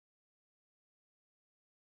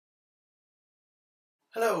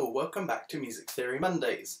Hello, welcome back to Music Theory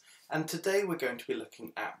Mondays, and today we're going to be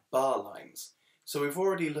looking at bar lines. So we've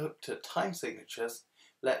already looked at time signatures.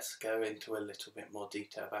 Let's go into a little bit more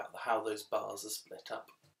detail about how those bars are split up.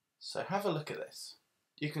 So have a look at this.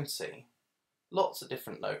 You can see lots of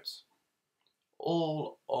different notes,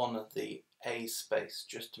 all on the A space,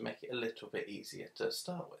 just to make it a little bit easier to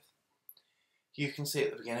start with. You can see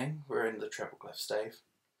at the beginning we're in the treble clef stave,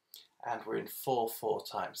 and we're in 4/4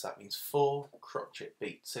 times. That means 4 crotchet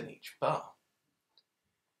beats in each bar.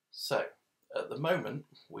 So at the moment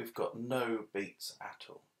we've got no beats at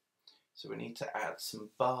all, so we need to add some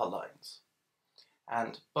bar lines,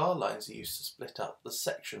 and bar lines are used to split up the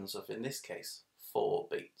sections of, in this case, 4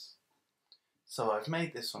 beats. So I've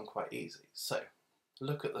made this one quite easy. So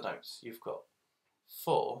look at the notes. You've got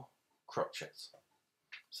 4 crotchets,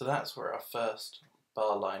 so that's where our first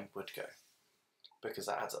bar line would go, because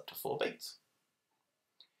that adds up to 4 beats.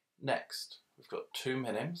 Next, we've got 2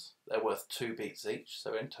 minims. They're worth 2 beats each,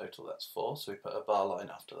 so in total that's 4, so we put a bar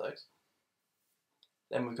line after those.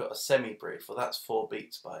 Then we've got a semi-brief. Well, that's 4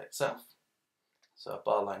 beats by itself, so a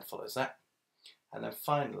bar line follows that. And then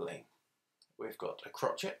finally, we've got a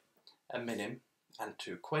crotchet, a minim, and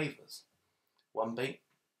 2 quavers. 1 beat,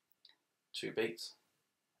 2 beats,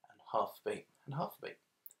 and half a beat, and half a beat.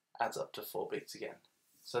 Adds up to 4 beats again.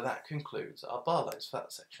 So that concludes our bar lines for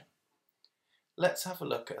that section. Let's have a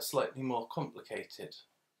look at a slightly more complicated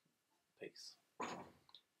piece.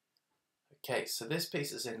 Okay, so this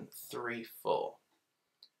piece is in 3/4,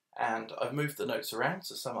 and I've moved the notes around,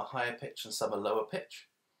 so some are higher pitch and some are lower pitch,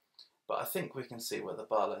 but I think we can see where the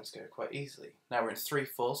bar lines go quite easily. Now we're in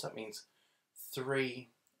 3/4, so that means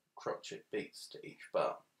 3 crotchet beats to each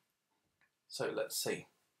bar. So let's see.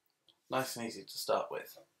 Nice and easy to start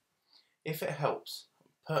with. If it helps,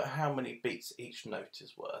 put how many beats each note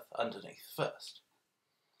is worth underneath first.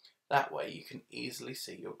 That way you can easily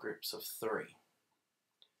see your groups of 3.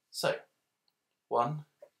 So 1,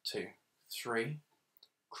 2, 3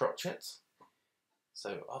 crotchets.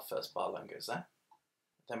 So our first bar line goes there.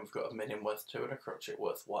 Then we've got a minim worth 2 and a crotchet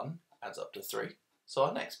worth 1, adds up to 3. So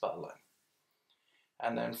our next bar line.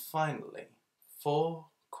 And then finally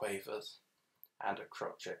 4 quavers and a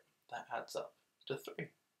crotchet, that adds up to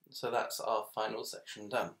 3. So that's our final section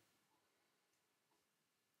done.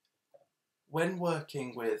 When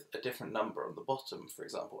working with a different number on the bottom, for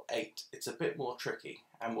example 8, it's a bit more tricky,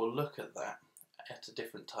 and we'll look at that at a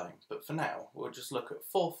different time. But for now, we'll just look at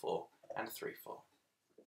 4/4 and 3/4.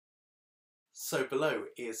 So below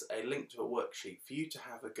is a link to a worksheet for you to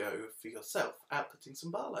have a go for yourself at putting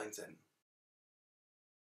some bar lines in.